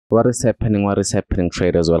What is happening,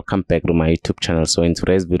 traders? Welcome back to my YouTube channel. So in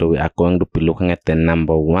today's video, we are going to be looking at the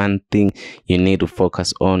number one thing you need to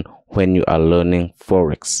focus on when you are learning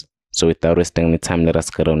Forex. So without wasting any time, let us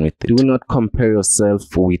get on with it. Do not compare yourself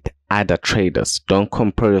with other traders. Don't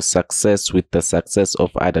compare your success with the success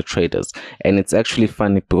of other traders. And it's actually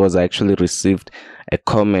funny because I actually received a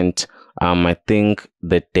comment I think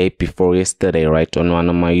the day before yesterday, right, on one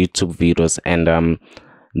of my YouTube videos, and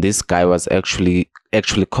this guy was actually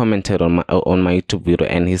commented on my YouTube video,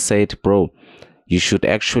 and he said, bro, you should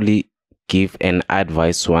actually give an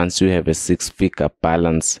advice once you have a six-figure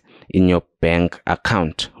balance in your bank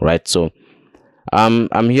account, right? So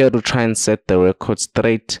I'm here to try and set the record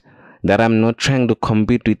straight that I'm not trying to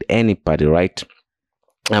compete with anybody, right?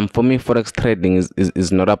 For me, Forex trading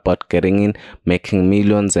is not about getting in, making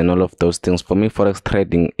millions and all of those things. For me, Forex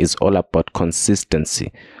trading is all about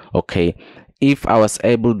consistency. Okay, if I was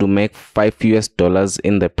able to make $5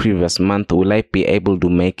 in the previous month, will I be able to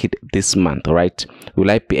make it this month, right?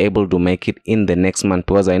 Will I be able to make it in the next month?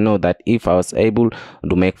 Because I know that if I was able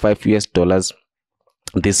to make $5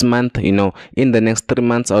 this month, you know, in the next 3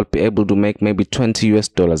 months I'll be able to make maybe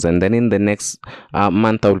 $20, and then in the next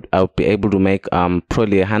month I'll be able to make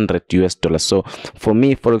probably $100. So for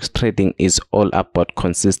me, Forex trading is all about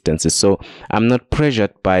consistency. So I'm not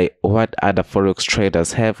pressured by what other Forex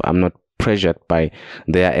traders have. I'm not pressured by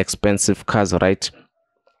their expensive cars, right?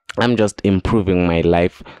 I'm just improving my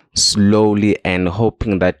life slowly and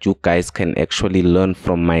hoping that you guys can actually learn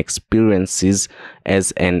from my experiences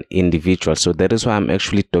as an individual. So that is why I'm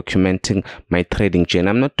actually documenting my trading journey.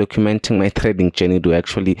 I'm not documenting my trading journey to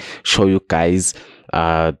actually show you guys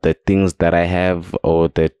the things that I have or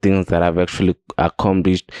the things that I've actually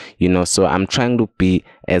accomplished, you know. So I'm trying to be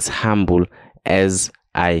as humble as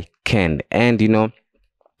I can, and you know,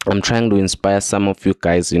 I'm trying to inspire some of you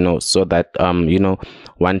guys, you know, so that you know,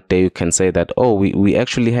 one day you can say that, oh, we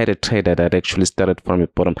actually had a trader that actually started from the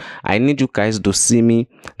bottom. I need you guys to see me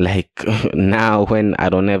like now when I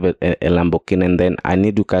don't have a Lamborghini, and then I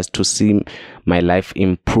need you guys to see my life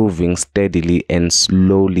improving steadily and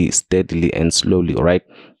slowly, right?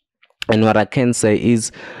 And what I can say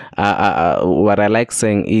is, what I like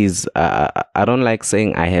saying is, I don't like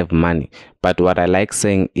saying I have money, but what I like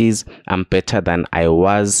saying is I'm better than I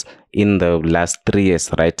was in the last 3 years,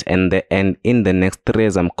 right? And in the next 3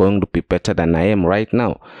 years, I'm going to be better than I am right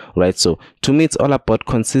now, right? So to me, it's all about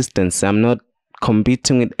consistency. I'm not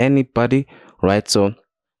competing with anybody, right? So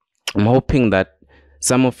I'm hoping that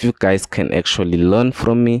some of you guys can actually learn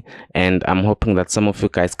from me, and I'm hoping that some of you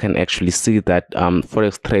guys can actually see that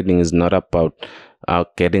Forex trading is not about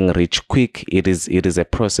getting rich quick. It is a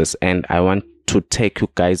process, and I want to take you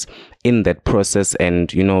guys in that process,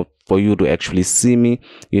 and you know, for you to actually see me,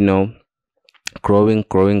 you know, growing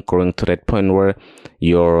to that point where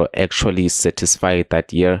you're actually satisfied that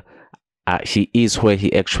he is where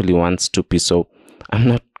he actually wants to be. So I'm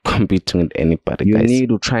not competing with anybody. You need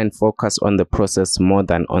to try and focus on the process more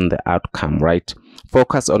than on the outcome, right?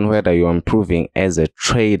 Focus on whether you're improving as a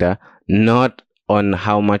trader, not on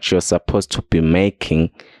how much you're supposed to be making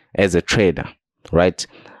as a trader, right?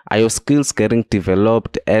 Are your skills getting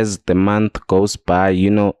developed as the month goes by? You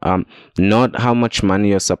know, not how much money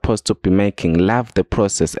you're supposed to be making. Love the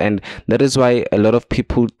process. And that is why a lot of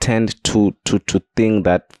people tend to think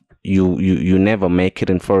that you never make it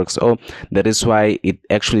in Forex. Oh, that is why it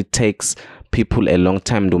actually takes people a long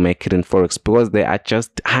time to make it in Forex, because they are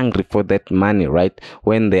just hungry for that money, right?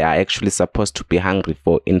 When they are actually supposed to be hungry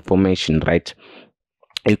for information, right?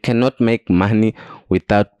 You cannot make money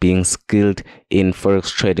without being skilled in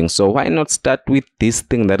Forex trading. So why not start with this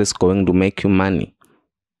thing that is going to make you money,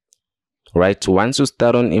 right? Once you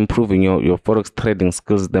start on improving your Forex trading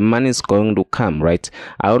skills, the money is going to come, right?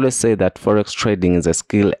 I always say that Forex trading is a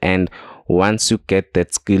skill, and once you get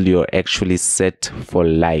that skill, you're actually set for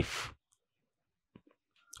life.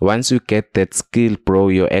 Once you get that skill, bro,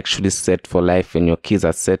 you're actually set for life, and your kids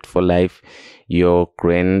are set for life, your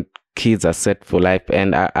grandkids are set for life.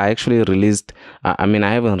 And I actually released, I mean,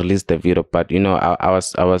 I haven't released the video, but you know, I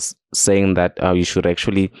was saying that you should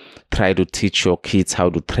actually try to teach your kids how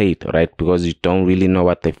to trade, right? Because you don't really know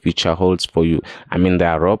what the future holds for you. I mean, there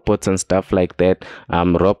are robots and stuff like that.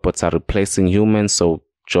 Robots are replacing humans, so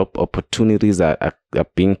job opportunities are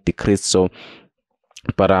being decreased. So,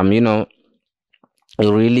 but you know,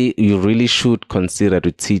 you really should consider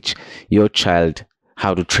to teach your child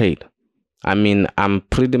how to trade. I mean, I'm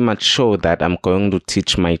pretty much sure that I'm going to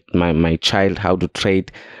teach my child how to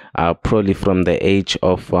trade probably from the age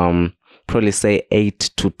of probably say 8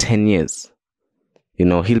 to 10 years. You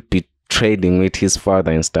know, he'll be trading with his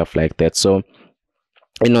father and stuff like that. So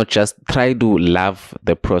just try to love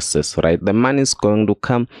the process, right? The money is going to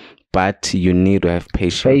come, but you need to have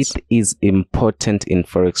patience. Faith is important in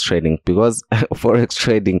forex trading, because forex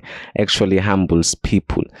trading actually humbles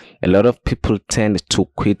people. A lot of people tend to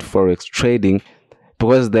quit forex trading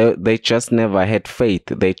because they just never had faith,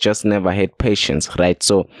 they just never had patience, right?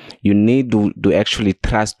 So you need to actually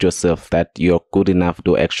trust yourself that you're good enough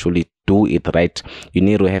to actually do it, right? You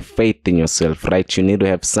need to have faith in yourself, right? You need to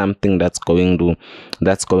have something that's going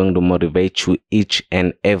to motivate you each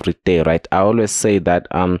and every day, right? I always say that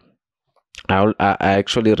I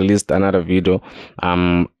actually released another video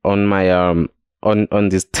on my on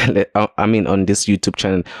this on this YouTube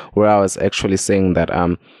channel, where I was actually saying that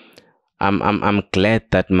I'm glad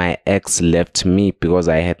that my ex left me, because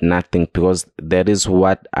I had nothing, because that is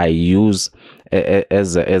what I use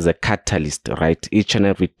as a catalyst, right? Each and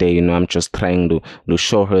every day, I'm just trying to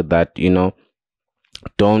show her that,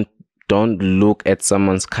 don't look at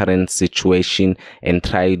someone's current situation and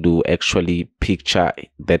try to actually picture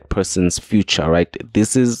that person's future, right?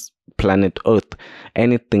 This is planet Earth.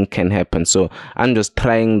 Anything can happen. So I'm just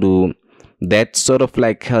trying to, that sort of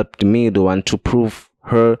like helped me to want to prove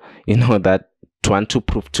her, that to want to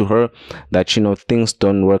prove to her that, things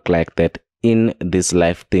don't work like that in this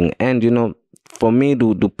life thing. And for me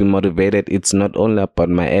to be motivated, it's not only about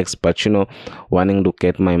my ex, but wanting to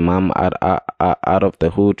get my mom out of the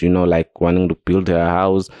hood, like wanting to build her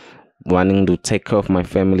house, wanting to take care of my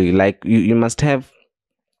family. Like you must have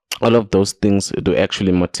all of those things to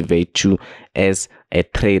actually motivate you as a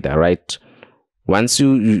trader, right? Once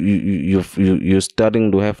you're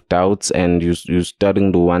starting to have doubts and you're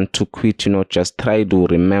starting to want to quit, just try to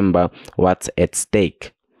remember what's at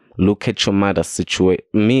stake. Look at your mother's situation.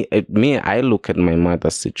 I look at my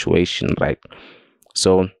mother's situation, right?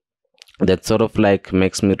 So that sort of like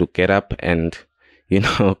makes me to get up and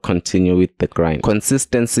continue with the grind.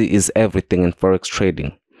 Consistency is everything in forex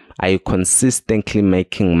trading. Are you consistently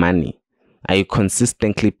making money? Are you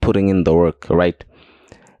consistently putting in the work, right?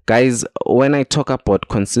 Guys, when I talk about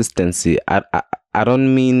consistency, I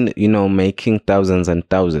don't mean, making thousands and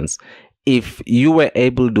thousands. If you were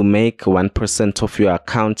able to make 1% of your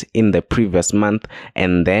account in the previous month,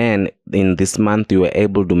 and then in this month you were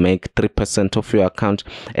able to make 3% of your account,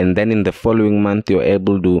 and then in the following month you're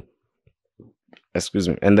able to,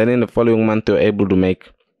 and then in the following month you're able to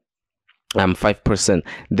make 5%,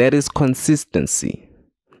 that is consistency.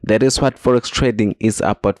 That is what forex trading is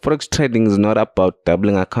about. Forex trading is not about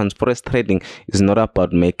doubling accounts. Forex trading is not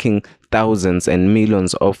about making thousands and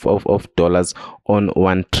millions of dollars on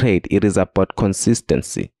one trade. It is about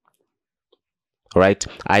consistency, right?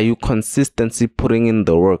 Are you consistently putting in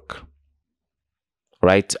the work,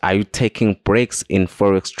 right? Are you taking breaks in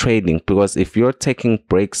forex trading? Because if you're taking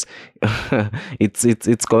breaks,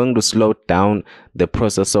 it's going to slow down the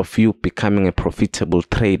process of you becoming a profitable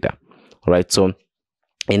trader, right? So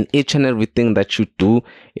in each and everything that you do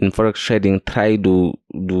in forex trading, try to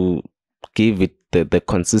give it the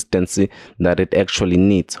consistency that it actually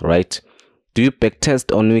needs, right? Do you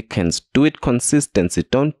backtest on weekends? Do it consistency.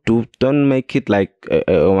 Don't make it like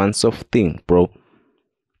a once-off thing, bro.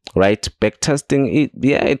 Right? Backtesting,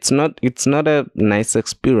 it's not a nice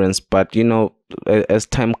experience, but as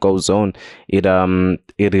time goes on, it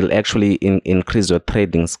will actually increase your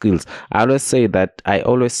trading skills. I always say that in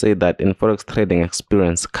forex trading,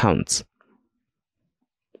 experience counts,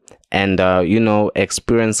 and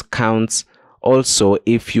experience counts also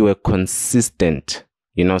if you are consistent.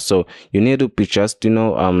 So you need to be just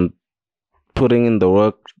putting in the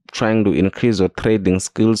work, trying to increase your trading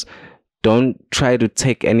skills. Don't try to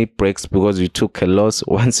take any breaks because you took a loss.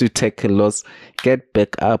 Once you take a loss, get back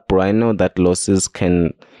up, bro. I know that losses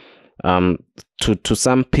can, to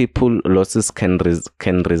some people, losses can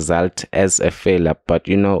result as a failure. But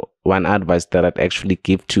one advice that I'd actually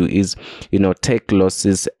give to you is, take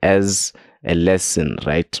losses as a lesson,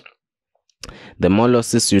 right? The more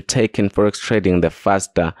losses you take in forex trading, the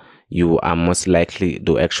faster you are most likely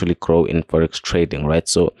to actually grow in forex trading, right?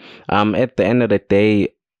 So, at the end of the day,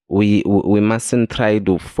 we mustn't try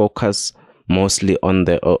to focus mostly on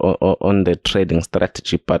the trading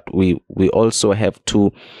strategy, but we also have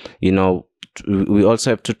to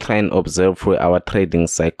try and observe where our trading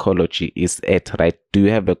psychology is at, right? Do you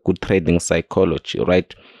have a good trading psychology,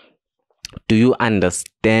 right? Do you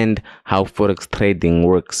understand how forex trading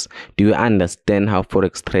works? Do you understand how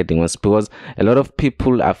forex trading works? Because a lot of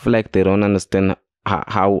people, I feel like they don't understand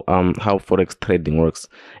how forex trading works,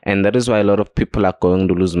 and that is why a lot of people are going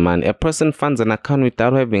to lose money. A person funds an account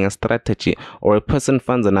without having a strategy, or a person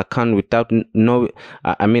funds an account without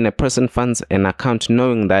a person funds an account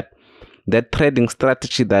knowing that that trading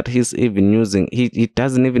strategy that he's even using, he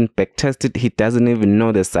doesn't even back test it. He doesn't even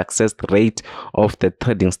know the success rate of the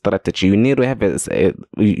trading strategy. You need to have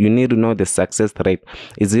you need to know the success rate.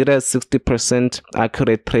 Is it a 60%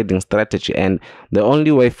 accurate trading strategy? And the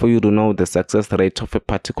only way for you to know the success rate of a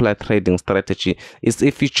particular trading strategy is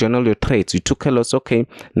if you journal your trades. You took a loss, okay,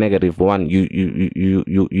 -1.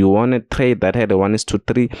 You won a trade that had a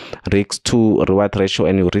 1:3 risk to reward ratio,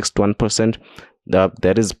 and you risked 1%.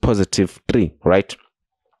 That is +3, right?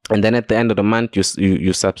 And then at the end of the month, you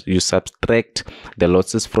subtract the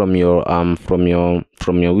losses from your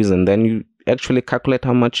wins, and then you actually calculate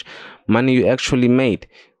how much money you actually made,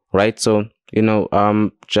 right? So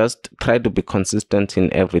just try to be consistent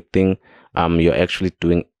in everything you're actually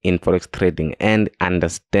doing in forex trading, and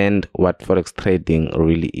understand what forex trading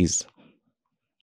really is.